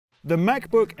The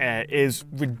MacBook Air is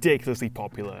ridiculously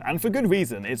popular, and for good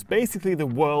reason. It's basically the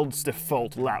world's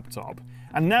default laptop.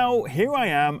 And now, here I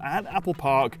am at Apple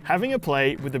Park having a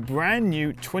play with the brand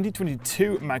new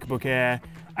 2022 MacBook Air,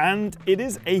 and it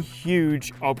is a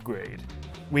huge upgrade.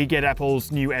 We get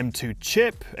Apple's new M2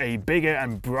 chip, a bigger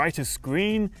and brighter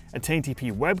screen, a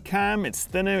 1080p webcam, it's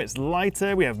thinner, it's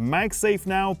lighter, we have MagSafe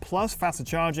now, plus faster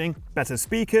charging, better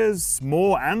speakers,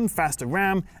 more and faster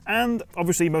RAM, and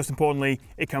obviously most importantly,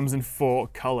 it comes in 4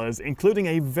 colors, including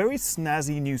a very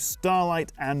snazzy new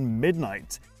Starlight and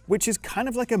Midnight, which is kind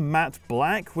of like a matte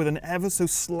black with an ever so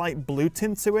slight blue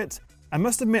tint to it. I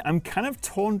must admit, I'm kind of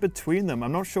torn between them,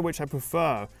 I'm not sure which I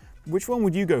prefer. Which one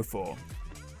would you go for?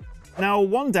 Now,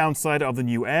 one downside of the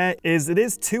new Air is it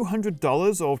is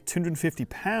 $200 or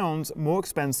 £250 more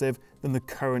expensive than the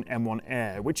current M1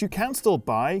 Air, which you can still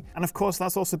buy, and of course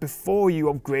that's also before you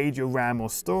upgrade your RAM or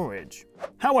storage.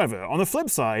 However, on the flip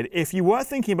side, if you were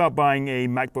thinking about buying a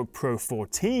MacBook Pro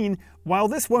 14, while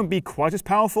this won't be quite as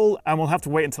powerful, and we'll have to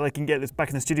wait until I can get this back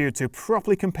in the studio to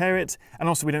properly compare it, and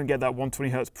also we don't get that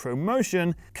 120Hz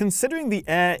ProMotion, considering the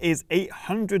Air is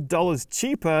 $800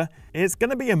 cheaper, it's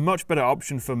going to be a much better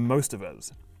option for most of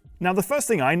us. Now, the first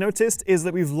thing I noticed is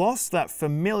that we've lost that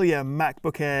familiar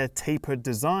MacBook Air tapered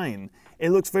design.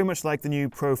 It looks very much like the new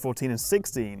Pro 14 and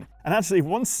 16. And actually,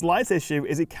 one slight issue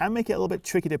is it can make it a little bit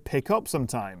tricky to pick up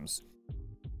sometimes.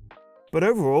 But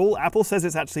overall, Apple says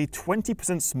it's actually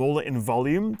 20% smaller in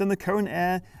volume than the current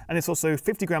Air, and it's also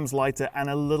 50 grams lighter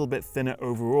and a little bit thinner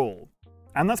overall.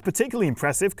 And that's particularly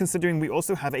impressive considering we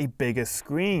also have a bigger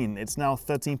screen. It's now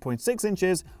 13.6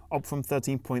 inches, up from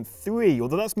 13.3,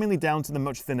 although that's mainly down to the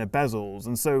much thinner bezels.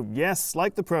 And so, yes,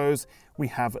 like the Pros, we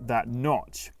have that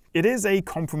notch. It is a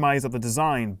compromise of the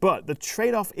design, but the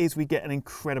trade-off is we get an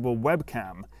incredible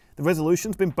webcam. The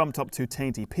resolution's been bumped up to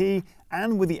 1080p,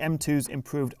 and with the M2's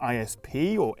improved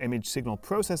ISP, or image signal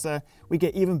processor, we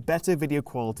get even better video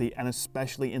quality, and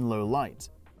especially in low light.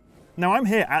 Now, I'm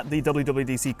here at the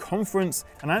WWDC conference,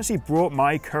 and I actually brought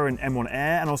my current M1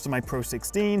 Air and also my Pro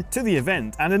 16 to the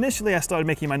event. And initially I started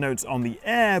making my notes on the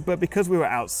Air, but because we were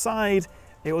outside,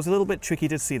 it was a little bit tricky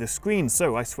to see the screen,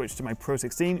 so I switched to my Pro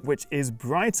 16, which is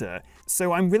brighter.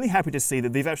 So I'm really happy to see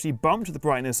that they've actually bumped the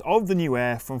brightness of the new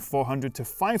Air from 400 to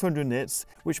 500 nits,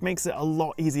 which makes it a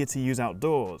lot easier to use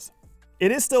outdoors.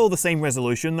 It is still the same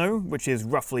resolution though, which is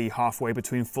roughly halfway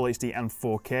between Full HD and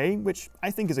 4K, which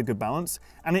I think is a good balance,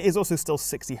 and it is also still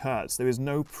 60 Hz, there is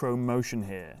no ProMotion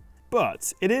here.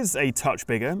 But it is a touch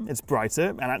bigger, it's brighter,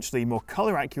 and actually more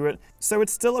color accurate, so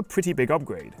it's still a pretty big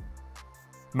upgrade.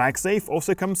 MagSafe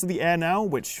also comes to the Air now,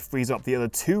 which frees up the other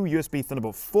 2 USB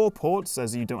Thunderbolt 4 ports,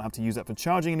 as you don't have to use that for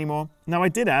charging anymore. Now, I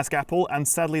did ask Apple, and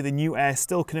sadly the new Air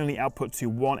still can only output to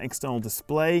 1 external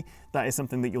display. That is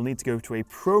something that you'll need to go to a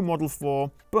Pro model for,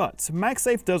 but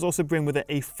MagSafe does also bring with it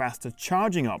a faster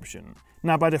charging option.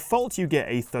 Now, by default, you get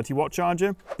a 30-watt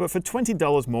charger, but for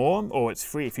 $20 more, or it's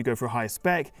free if you go for a higher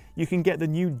spec, you can get the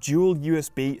new dual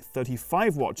USB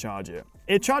 35-watt charger.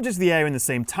 It charges the Air in the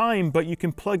same time, but you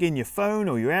can plug in your phone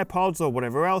or your AirPods or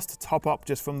whatever else to top up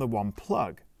just from the one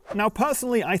plug. Now,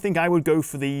 personally, I think I would go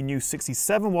for the new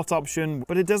 67-watt option,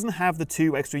 but it doesn't have the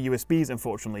 2 extra USBs,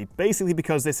 unfortunately, basically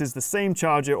because this is the same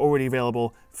charger already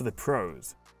available for the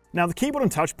Pros. Now, the keyboard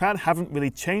and touchpad haven't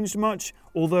really changed much,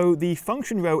 although the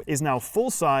function row is now full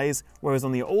size, whereas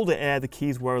on the older Air, the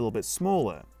keys were a little bit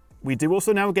smaller. We do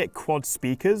also now get quad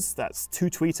speakers, that's 2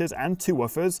 tweeters and 2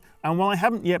 woofers, and while I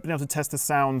haven't yet been able to test the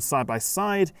sound side by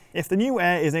side, if the new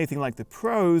Air is anything like the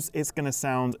Pros, it's going to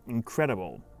sound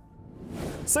incredible.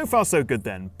 So far so good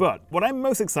then, but what I'm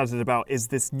most excited about is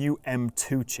this new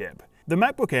M2 chip. The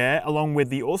MacBook Air, along with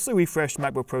the also refreshed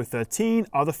MacBook Pro 13,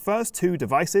 are the first 2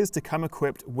 devices to come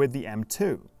equipped with the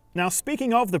M2. Now,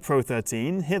 speaking of the Pro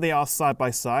 13, here they are side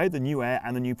by side, the new Air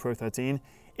and the new Pro 13.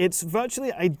 It's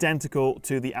virtually identical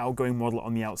to the outgoing model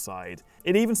on the outside.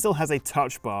 It even still has a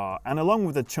touch bar, and along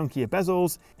with the chunkier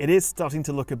bezels, it is starting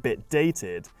to look a bit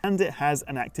dated, and it has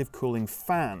an active cooling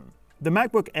fan. The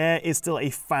MacBook Air is still a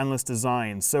fanless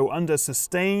design, so under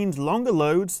sustained, longer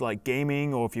loads like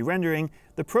gaming or if you're rendering,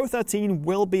 the Pro 13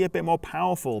 will be a bit more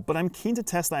powerful, but I'm keen to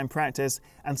test that in practice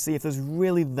and see if there's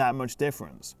really that much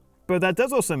difference. But that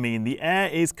does also mean the Air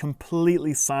is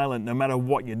completely silent no matter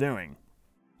what you're doing.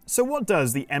 So what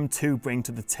does the M2 bring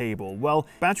to the table? Well,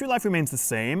 battery life remains the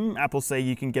same. Apple say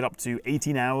you can get up to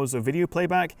 18 hours of video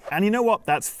playback, and you know what?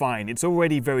 That's fine. It's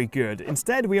already very good.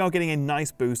 Instead, we are getting a nice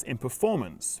boost in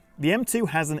performance. The M2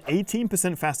 has an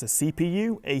 18% faster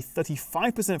CPU, a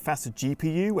 35% faster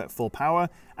GPU at full power,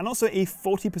 and also a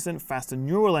 40% faster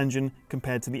neural engine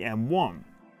compared to the M1.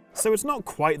 So it's not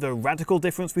quite the radical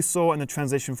difference we saw in the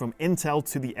transition from Intel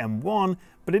to the M1,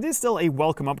 but it is still a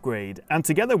welcome upgrade. And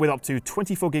together with up to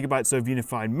 24GB of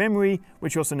unified memory,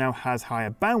 which also now has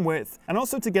higher bandwidth, and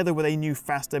also together with a new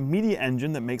faster media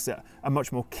engine that makes it a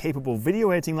much more capable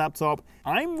video editing laptop,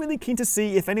 I'm really keen to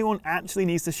see if anyone actually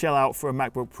needs to shell out for a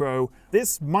MacBook Pro.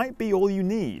 This might be all you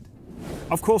need.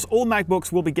 Of course, all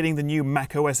MacBooks will be getting the new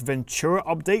macOS Ventura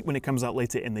update when it comes out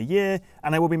later in the year,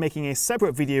 and I will be making a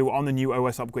separate video on the new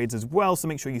OS upgrades as well, so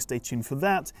make sure you stay tuned for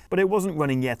that, but it wasn't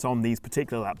running yet on these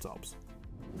particular laptops.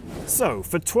 So,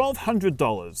 for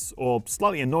 $1,200, or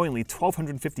slightly annoyingly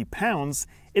 £1,250,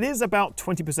 it is about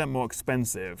 20% more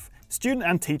expensive. Student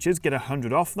and teachers get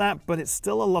 $100 off that, but it's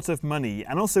still a lot of money,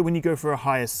 and also when you go for a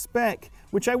higher spec,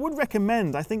 which I would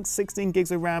recommend, I think 16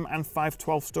 gigs of RAM and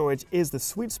 512 storage is the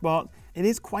sweet spot, it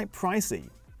is quite pricey.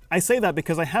 I say that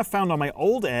because I have found on my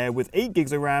old Air with 8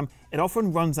 gigs of RAM, it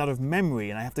often runs out of memory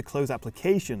and I have to close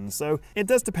applications, so it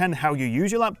does depend how you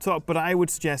use your laptop, but I would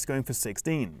suggest going for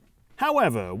 16.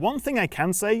 However, one thing I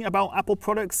can say about Apple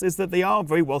products is that they are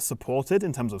very well supported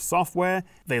in terms of software,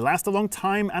 they last a long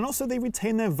time, and also they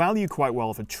retain their value quite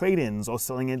well for trade-ins or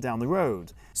selling it down the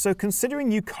road. So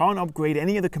considering you can't upgrade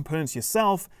any of the components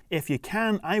yourself, if you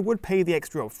can, I would pay the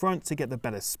extra upfront to get the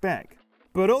better spec.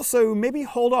 But also, maybe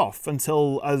hold off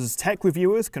until us tech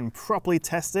reviewers can properly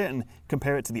test it and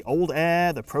compare it to the old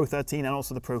Air, the Pro 13 and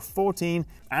also the Pro 14,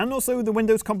 and also the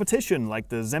Windows competition like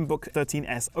the ZenBook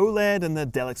 13S OLED and the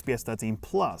Dell XPS 13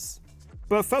 Plus.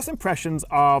 But first impressions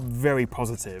are very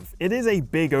positive. It is a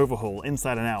big overhaul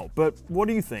inside and out, but what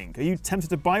do you think? Are you tempted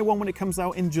to buy one when it comes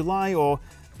out in July or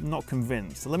not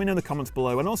convinced? So let me know in the comments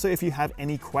below, and also if you have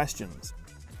any questions.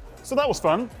 So that was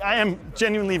fun. I am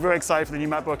genuinely very excited for the new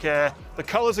MacBook Air. The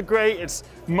colors are great, it's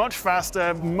much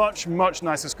faster, much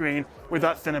nicer screen with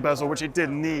that thinner bezel, which it did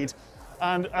need.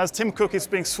 And as Tim Cook is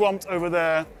being swamped over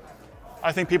there,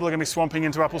 I think people are going to be swamping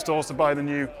into Apple stores to buy the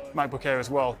new MacBook Air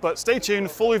as well. But stay tuned,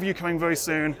 full review coming very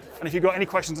soon. And if you've got any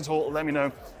questions at all, let me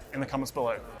know in the comments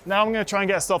below. Now I'm going to try and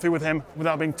get a selfie with him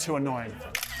without being too annoying.